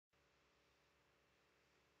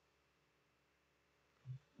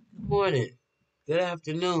morning, good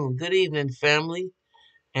afternoon, good evening, family,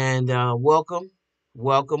 and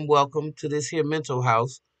welcome to this here mental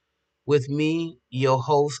house with me, your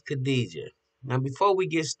host, Khadijah. Now, before we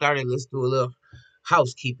get started, let's do a little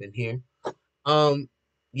housekeeping here. Um,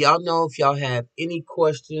 y'all know if y'all have any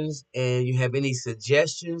questions and you have any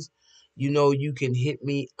suggestions, you can hit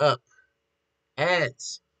me up at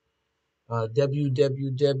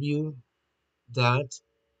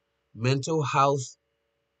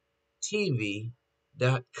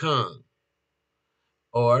www.mentalhousetv.com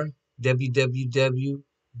or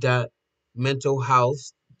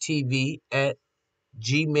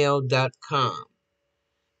www.mentalhousetv@gmail.com.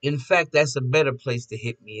 In fact, that's a better place to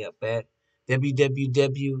hit me up at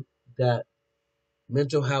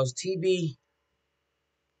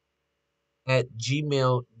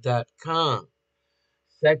www.mentalhousetv@gmail.com.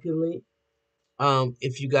 Secondly,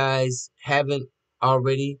 if you guys haven't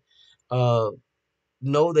already, uh,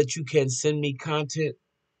 know that you can send me content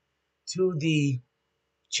to the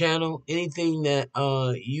channel, anything that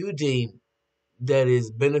you deem that is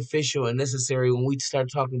beneficial and necessary when we start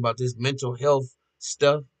talking about this mental health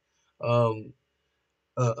stuff. Um,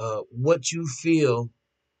 what you feel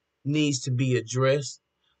needs to be addressed,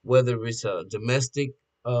 whether it's domestic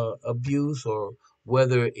abuse or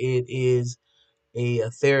whether it is a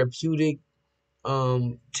therapeutic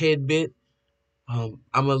tidbit. I'm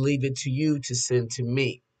gonna leave it to you to send to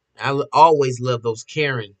me. Always love those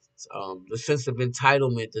Karens, the sense of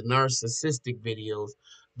entitlement, the narcissistic videos.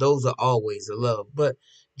 Those are always a love. But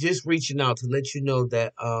just reaching out to let you know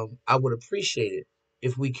that I would appreciate it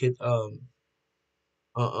if we could uh,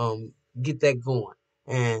 um get that going.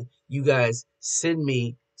 And you guys send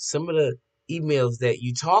me some of the emails that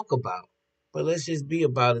you talk about. But let's just be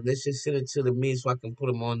about it. Let's just send it to me so I can put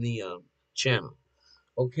them on the channel.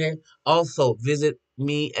 Okay. Also, visit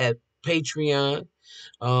me at Patreon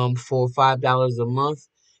for $5 a month.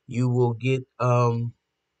 You will get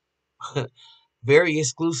very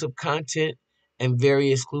exclusive content and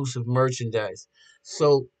very exclusive merchandise.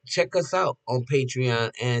 So check us out on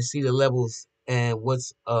Patreon and see the levels and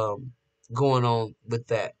what's going on with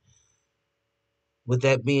that. With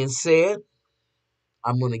that being said,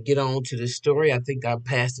 I'm gonna get on to the story. I think I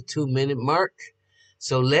passed the 2 minute mark.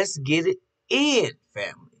 So let's get it in,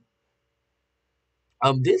 family.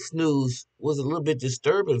 This news was a little bit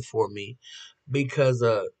disturbing for me because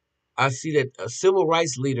I see that a civil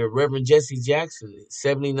rights leader, Reverend Jesse Jackson,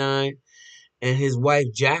 79, and his wife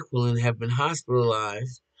Jacquelyn have been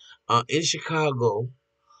hospitalized in Chicago.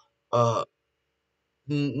 Uh,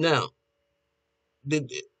 now, the,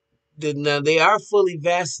 now they are fully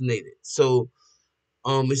vaccinated, so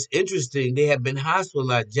it's interesting. They have been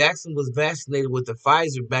hospitalized. Jackson was vaccinated with the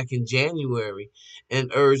Pfizer back in January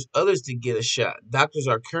and urged others to get a shot. Doctors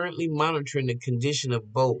are currently monitoring the condition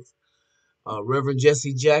of both. Reverend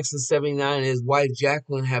Jesse Jackson, 79, and his wife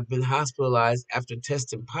Jacquelyn have been hospitalized after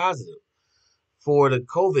testing positive for the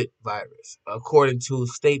COVID virus, according to a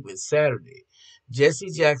statement Saturday. Jesse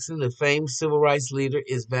Jackson, the famed civil rights leader,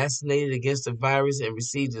 is vaccinated against the virus and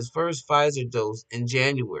received his first Pfizer dose in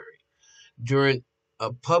January during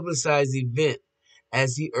a publicized event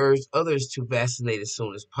as he urged others to vaccinate as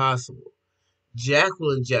soon as possible.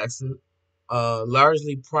 Jacquelyn Jackson, a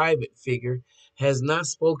largely private figure, has not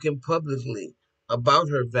spoken publicly about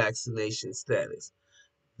her vaccination status.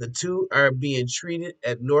 The two are being treated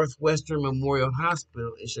at Northwestern Memorial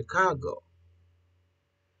Hospital in Chicago.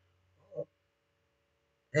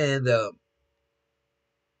 And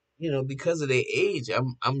because of their age,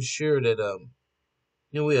 I'm sure that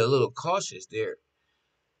we're a little cautious there.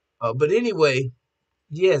 But anyway,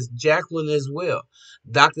 yes, Jacquelyn as well.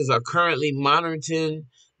 Doctors are currently monitoring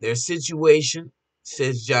their situation,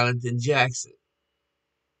 says Jonathan Jackson.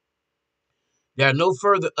 There are no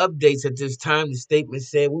further updates at this time, the statement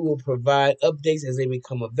said. We will provide updates as they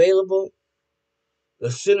become available.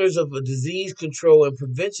 The Centers of Disease Control and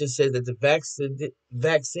Prevention said that the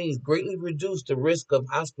vaccines greatly reduce the risk of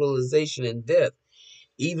hospitalization and death,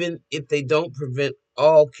 even if they don't prevent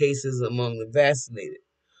all cases among the vaccinated.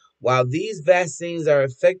 While these vaccines are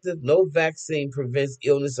effective, no vaccine prevents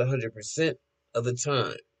illness 100% of the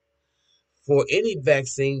time. For any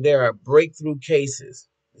vaccine, there are breakthrough cases,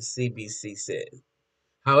 the CDC said.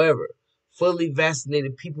 However, fully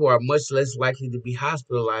vaccinated people are much less likely to be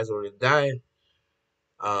hospitalized or to die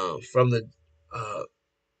from the uh,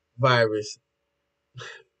 virus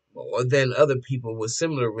or than other people with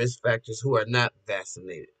similar risk factors who are not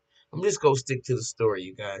vaccinated. I'm just gonna stick to the story,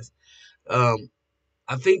 you guys. Um,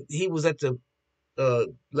 I think he was at the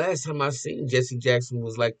last time I seen Jesse Jackson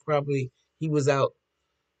was like probably he was out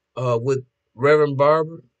with Reverend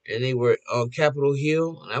Barber and they were on Capitol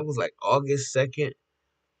Hill, and that was like August 2nd.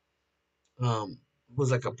 It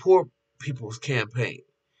was like a poor people's campaign.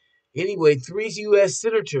 Anyway, three U.S.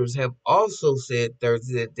 senators have also said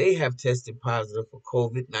Thursday that they have tested positive for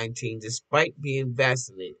COVID-19 despite being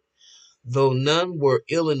vaccinated, though none were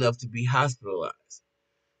ill enough to be hospitalized.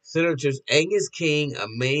 Senators Angus King, a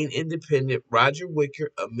Maine independent, Roger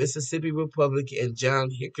Wicker, a Mississippi Republican, and John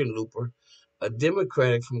Hickenlooper, a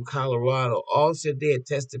Democratic from Colorado, all said they had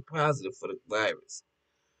tested positive for the virus.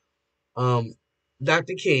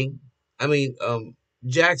 Dr. King, I mean,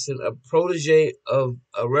 Jackson, a protege of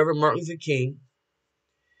Reverend Martin Luther King,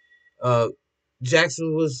 uh,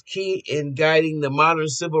 Jackson was key in guiding the modern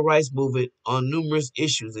civil rights movement on numerous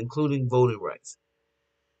issues, including voting rights.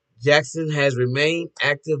 Jackson has remained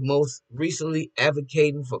active, most recently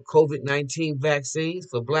advocating for COVID-19 vaccines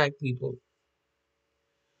for Black people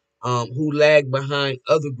who lag behind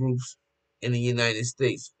other groups in the United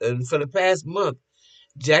States. And for the past month,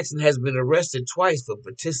 Jackson has been arrested twice for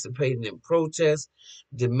participating in protests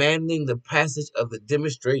demanding the passage of the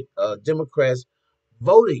Democrats'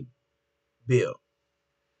 voting bill.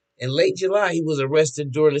 In late July, he was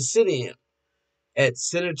arrested during a sit-in at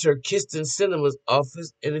Senator Kirsten Sinema's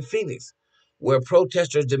office in Phoenix, where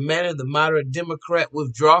protesters demanded the moderate Democrat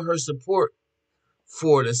withdraw her support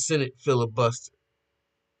for the Senate filibuster.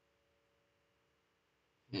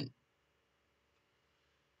 Hmm.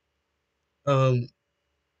 Um,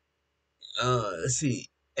 let's see.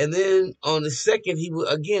 And then on the second, he was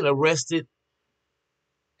again arrested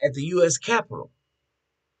at the U.S. Capitol,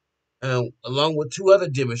 along with two other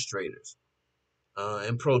demonstrators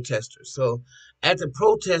and protesters. So, at the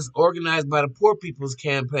protest organized by the Poor People's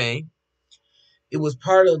Campaign, it was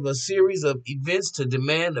part of a series of events to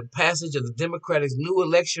demand the passage of the Democratic new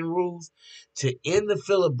election rules to end the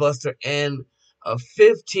filibuster and a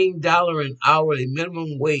 $15 an hourly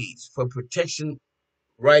minimum wage for protection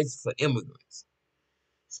rights for immigrants.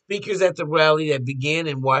 Speakers at the rally that began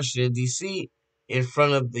in Washington, D.C., in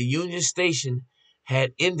front of the Union Station,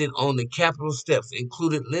 had ended on the Capitol steps,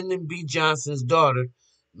 included Lyndon B. Johnson's daughter,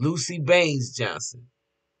 Lucy Baines Johnson.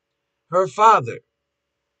 Her father,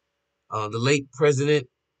 the late President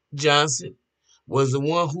Johnson, was the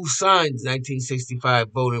one who signed the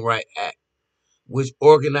 1965 Voting Rights Act, which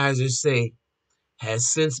organizers say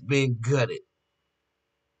has since been gutted.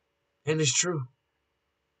 And it's true.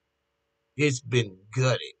 It's been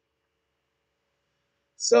gutted.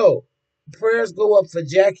 So, prayers go up for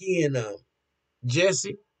Jackie and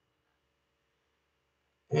Jesse,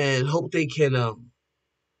 and hope they can,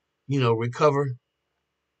 recover.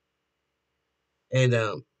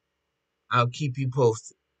 And I'll keep you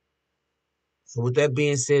posted. So, with that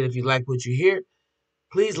being said, if you like what you hear,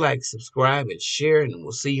 please like, subscribe, and share, and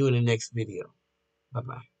we'll see you in the next video. Bye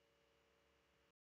bye.